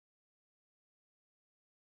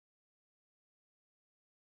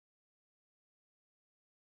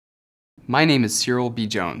My name is Cyril B.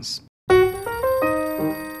 Jones. I'm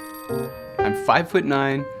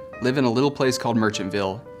 5'9", live in a little place called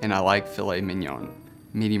Merchantville, and I like filet mignon,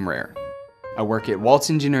 medium rare. I work at Waltz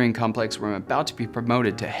Engineering Complex where I'm about to be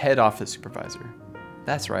promoted to head office supervisor.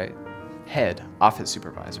 That's right, head office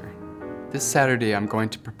supervisor. This Saturday I'm going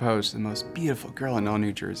to propose to the most beautiful girl in all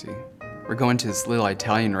New Jersey. We're going to this little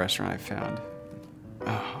Italian restaurant I found.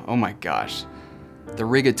 Oh my gosh, the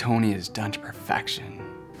rigatoni is done to perfection.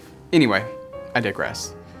 Anyway, I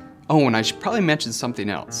digress. Oh, and I should probably mention something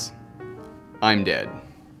else. I'm dead.